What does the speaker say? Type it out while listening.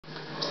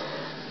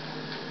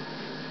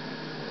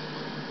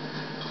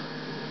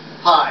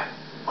Hi,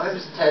 my name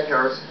is Ted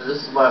Harris, and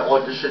this is my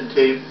audition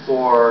tape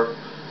for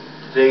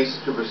today's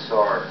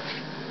Superstar.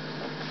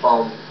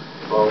 Bum,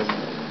 bum,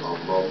 bum,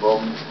 bum,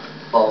 bum,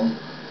 bum,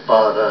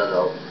 ba da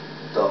dum,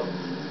 dum,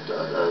 da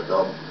da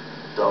dum,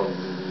 dum,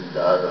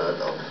 da da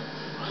dum,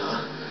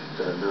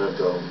 da da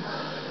dum,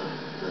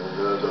 da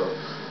da dum,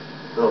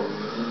 dum,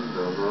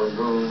 dum, dum,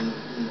 dum.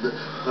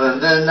 When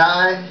the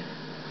night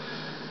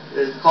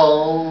is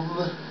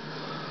cold,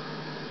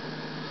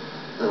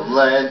 the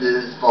land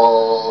is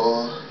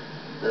fall,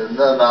 then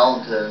the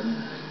mountain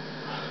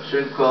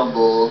should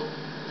crumble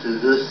to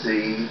the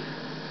sea.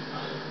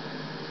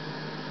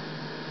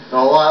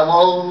 No, I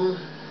won't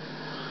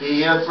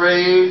be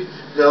afraid.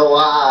 No,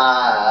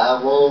 I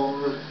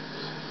won't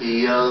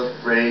be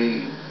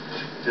afraid.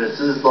 Just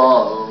as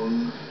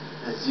long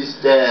as you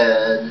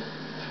stand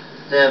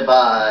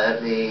by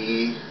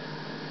me.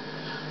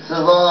 So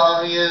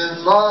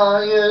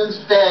long and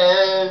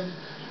stand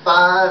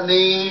by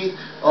me.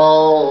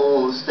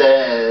 Oh,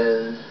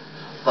 stand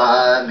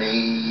by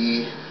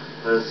me.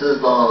 Just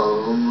as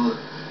long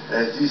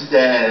as you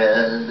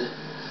stand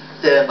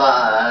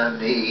by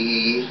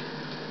me.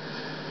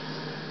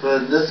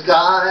 When the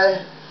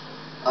sky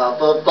up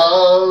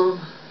above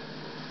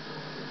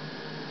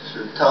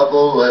should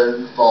tumble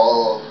and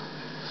fall,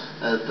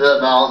 and the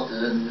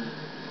mountain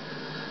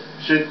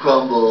should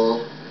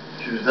crumble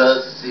to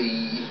the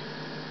sea,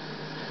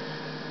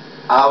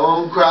 I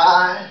won't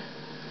cry,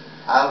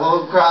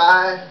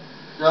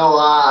 no,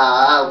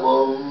 I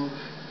won't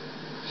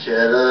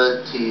shed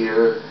a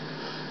tear,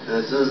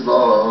 just as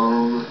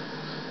long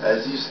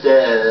as you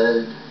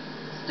stand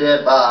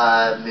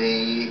by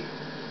me.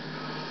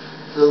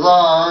 So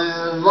long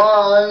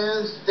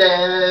and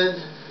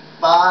stand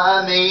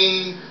by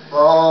me,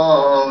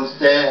 oh,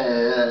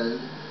 stand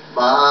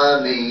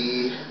by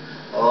me,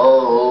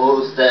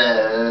 oh,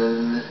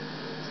 stand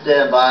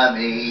by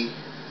me,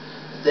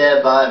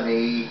 stand by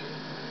me,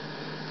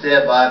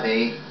 stand by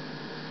me.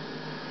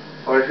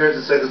 Alright, here's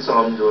the second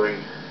song I'm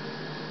doing.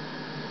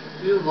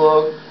 You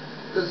look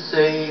the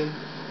same,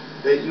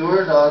 but you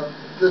are not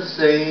the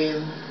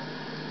same.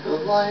 The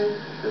light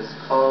has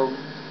come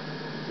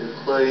to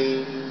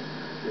claim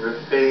your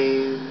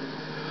fame.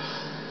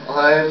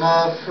 I'm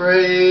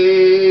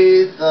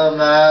afraid the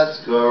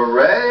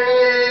masquerade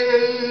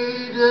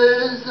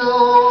is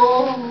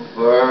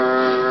over,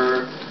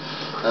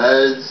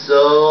 and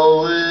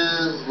so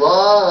is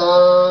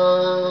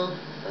love,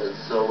 and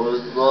so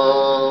is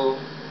love.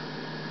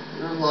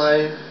 Your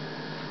life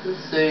the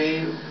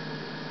same,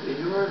 but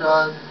you are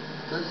not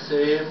the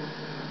same.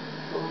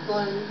 The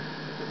life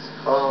has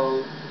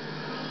come.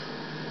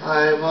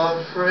 I'm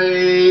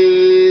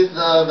afraid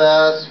the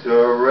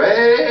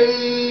masquerade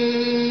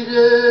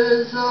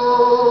is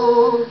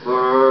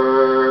over,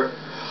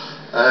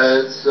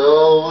 and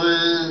so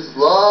is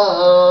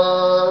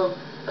love,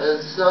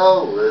 and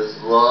so is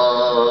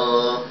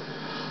love.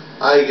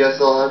 I guess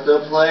I'll have to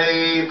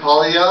play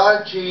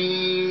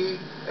Pagliacci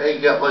and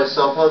get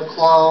myself a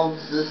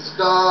clown's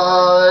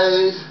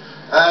disguise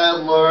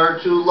and learn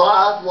to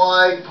laugh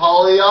like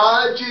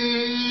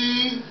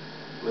Pagliacci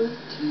with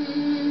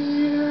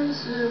tears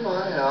in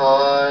my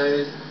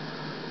eyes.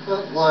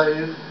 But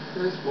life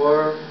is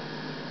worth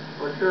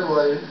what your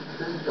life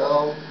is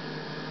now,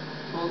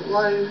 but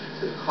life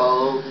to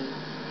come.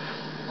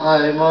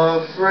 I'm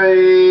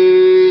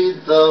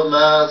afraid the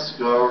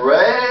masquerade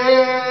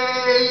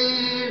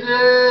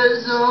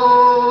is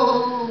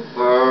over,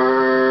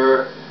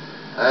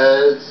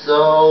 and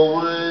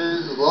so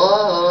is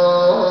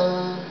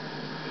love,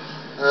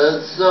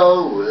 and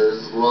so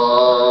is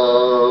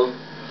love.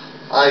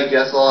 I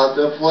guess I'll have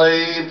to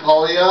play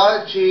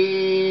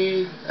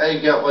Pagliacci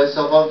and get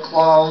myself a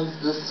clown's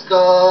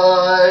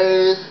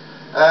disguise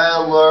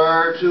and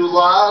learn to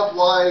laugh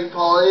like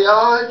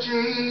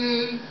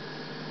Pagliacci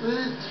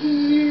with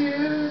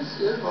tears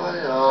in my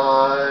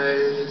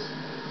eyes.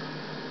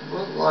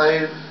 What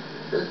life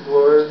is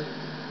worth,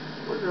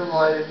 what your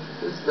life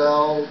is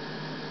now,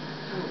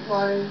 your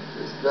life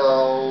is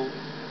now.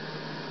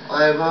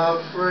 I'm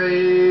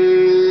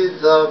afraid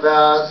the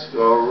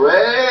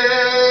masquerade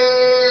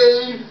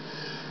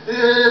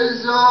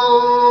is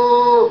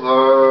over,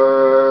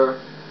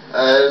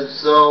 and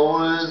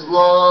so is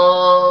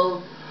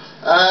love,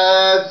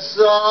 and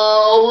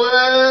so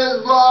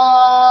is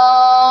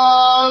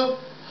love.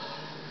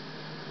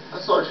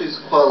 That song takes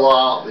quite a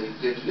lot, but you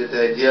get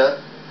the idea.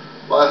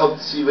 Well, I hope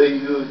to see you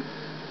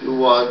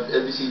on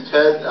NBC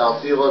 10, and I'll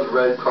see you on the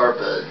red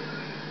carpet.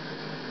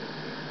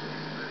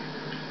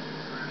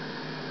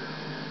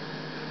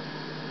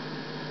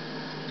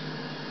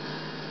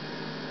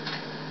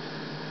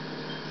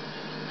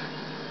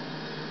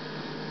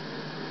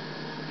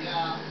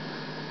 Yeah.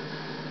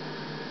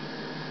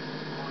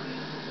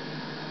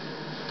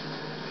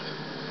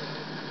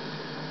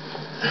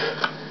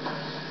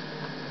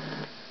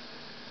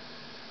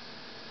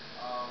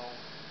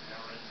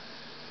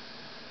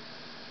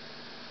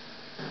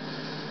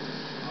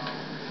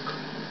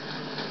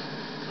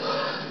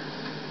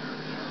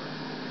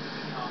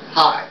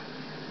 Hi,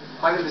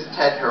 my name is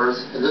Ted Harris,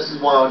 and this is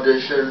my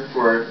audition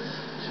for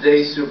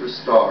today's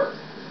superstar.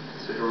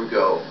 So here we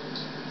go.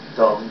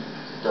 Dum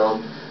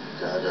dum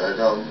da da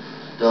dum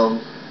dum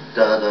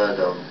da da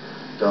dum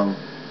dum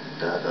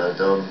da da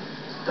dum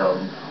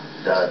dum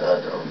da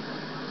da dum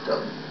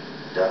dum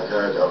da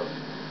da dum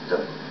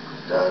dum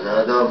da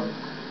da dum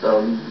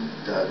dum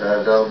da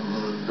da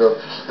dum dum.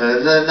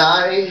 And the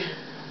night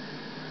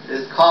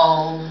is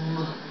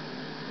calm,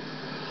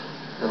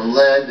 and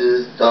land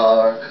is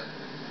dark,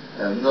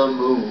 and the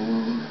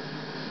moon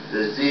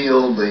is the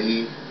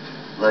only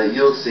light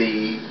you'll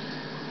see.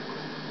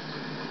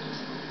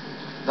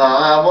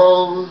 I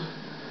won't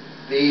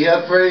be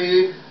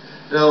afraid,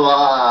 no,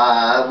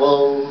 I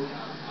won't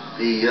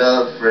be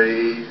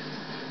afraid,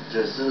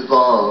 just as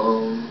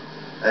long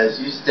as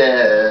you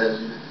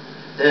stand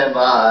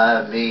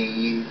by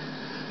me.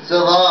 So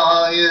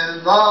long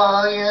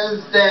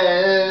and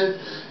stand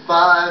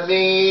by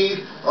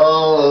me,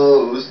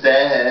 oh,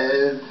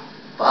 stand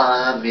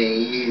by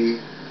me.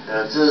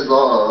 That's as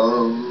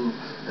long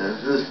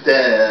as you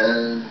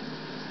stand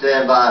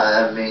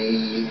by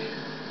me.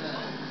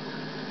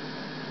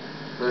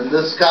 When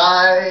the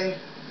sky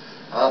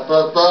up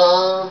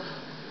above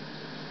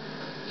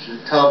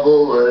should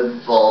tumble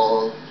and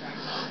fall,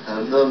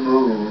 and the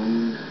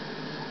moon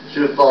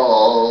should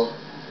fall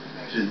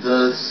to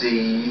the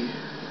sea,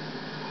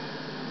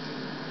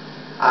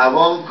 I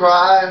won't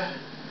cry,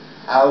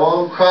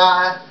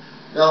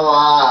 no,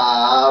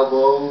 I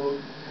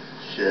won't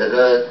shed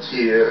a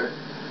tear,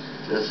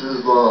 just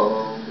as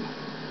long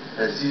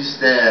as you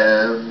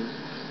stand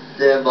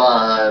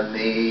by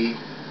me.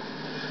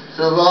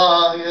 So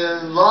long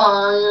and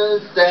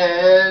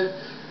stand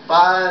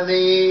by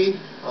me,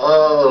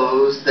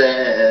 oh,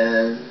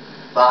 stand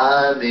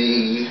by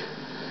me,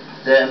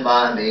 stand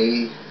by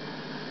me,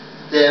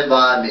 stand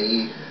by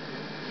me,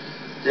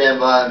 stand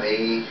by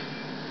me,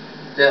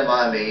 stand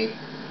by me.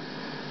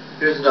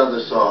 Here's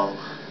another song.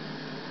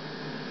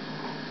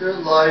 Your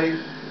life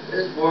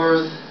is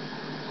worth,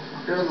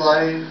 your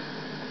life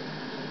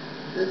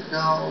is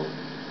now.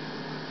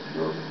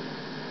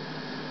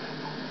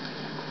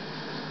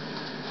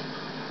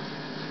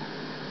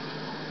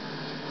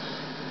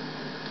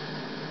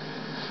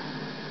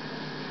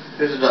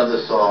 Here's another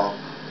song.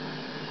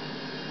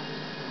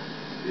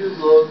 You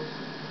look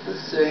the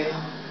same,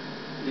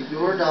 but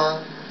you're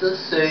not the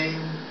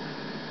same.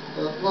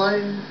 But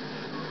life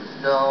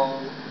is now.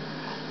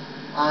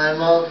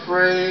 I'm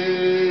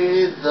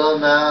afraid the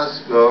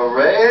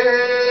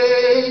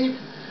masquerade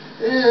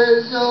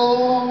is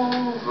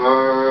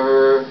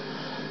over,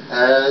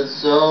 and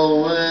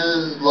so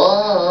is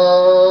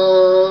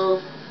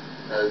love,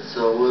 and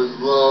so is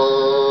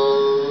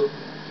love.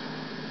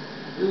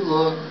 You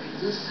look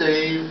the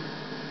same,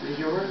 but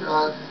you're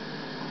not.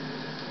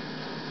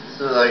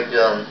 So like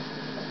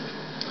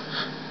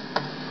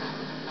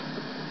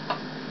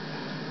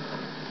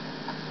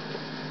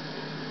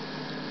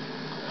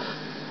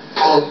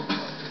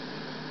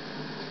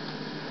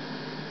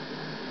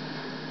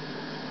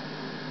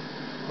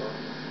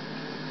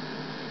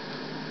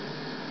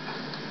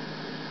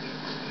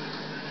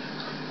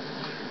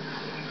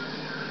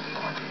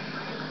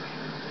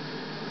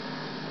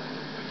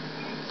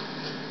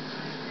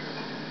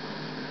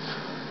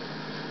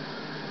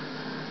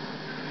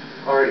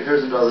alright,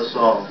 here's another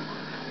song.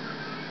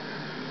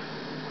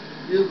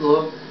 You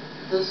look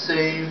the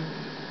same,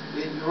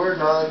 but you're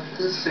not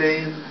the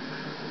same.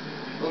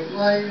 But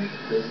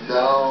life is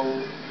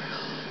down.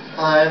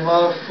 I'm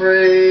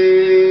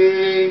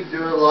afraid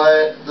you're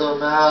like the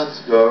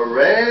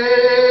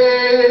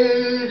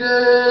masquerade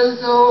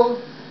is over.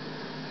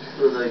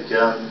 So they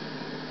can.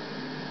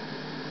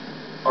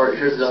 Alright,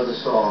 here's another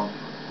song.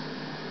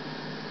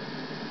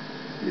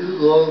 You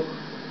look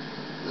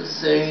the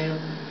same,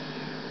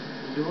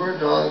 you're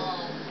not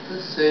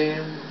the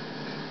same,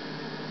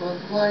 but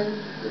life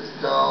is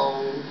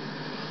down.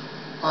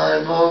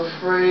 I'm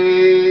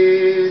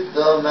afraid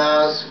the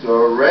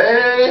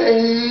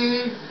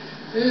masquerade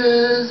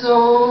is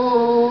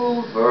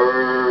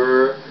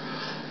over,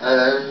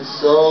 and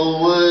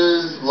so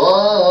is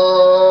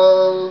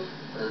love,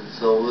 and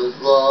so is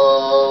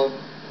love.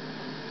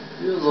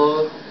 You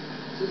look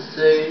the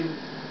same,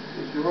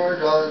 but you are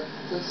not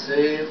the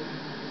same,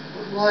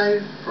 but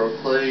life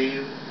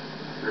proclaim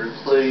your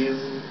claim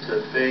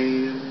to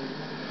fame.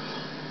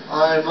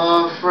 I'm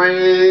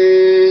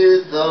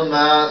afraid the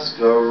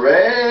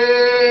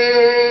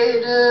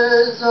masquerade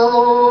is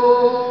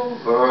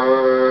over,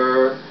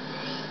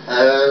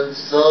 and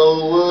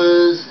so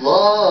is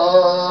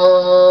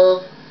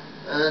love,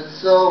 and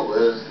so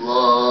is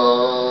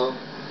love.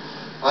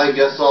 I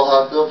guess I'll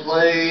have to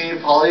play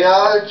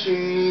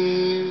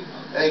Pagliacci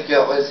and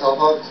get myself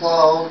a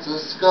cloud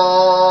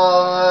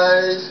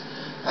disguise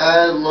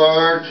and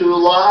learn to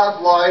laugh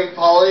like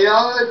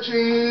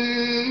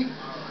Pagliacci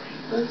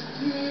with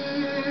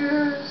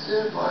tears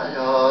in my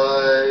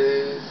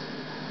eyes.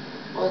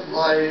 What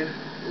life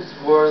is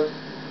worth,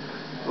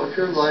 what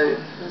your life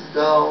is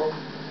down,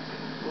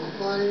 what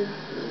life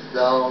is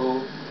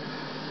down.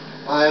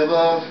 I'm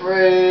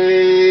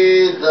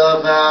afraid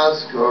the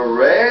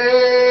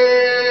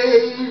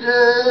masquerade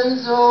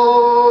is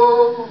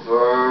over.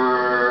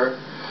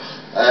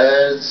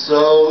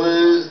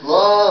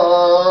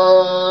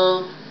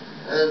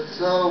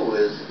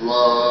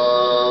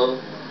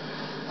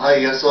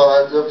 just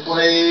want to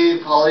play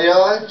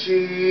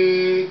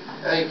Pagliacci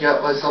and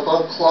get myself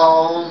a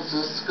clown's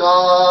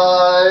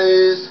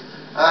disguise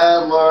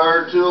and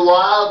learn to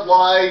laugh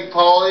like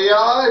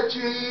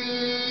Pagliacci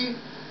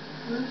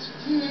with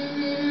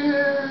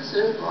tears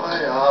in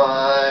my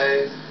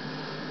eyes.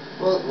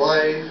 What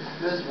life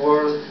is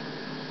worth,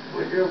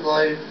 what your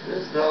life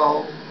is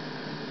now,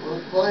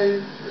 what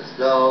life is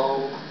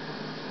now.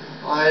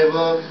 I'm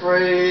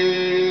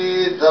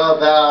afraid the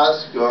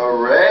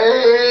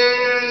masquerade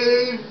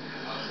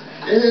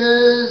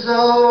is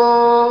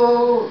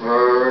over,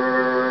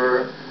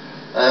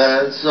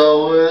 and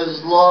so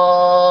is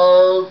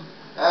love,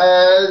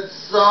 and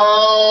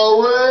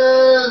so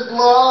is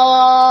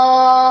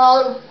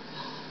love.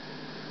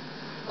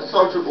 That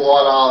song took a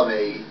lot out of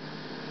me.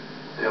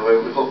 Anyway,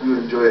 we hope you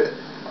enjoy it.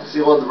 I'll see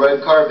you on the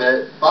red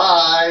carpet.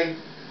 Bye!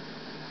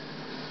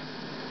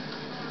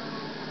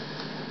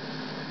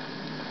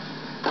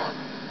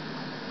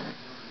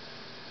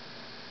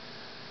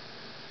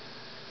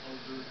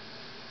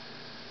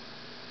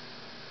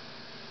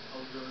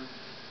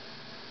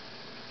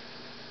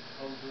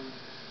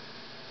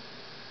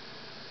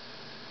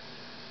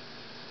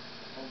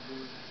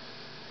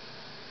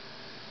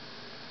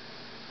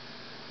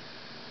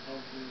 How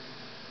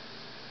good.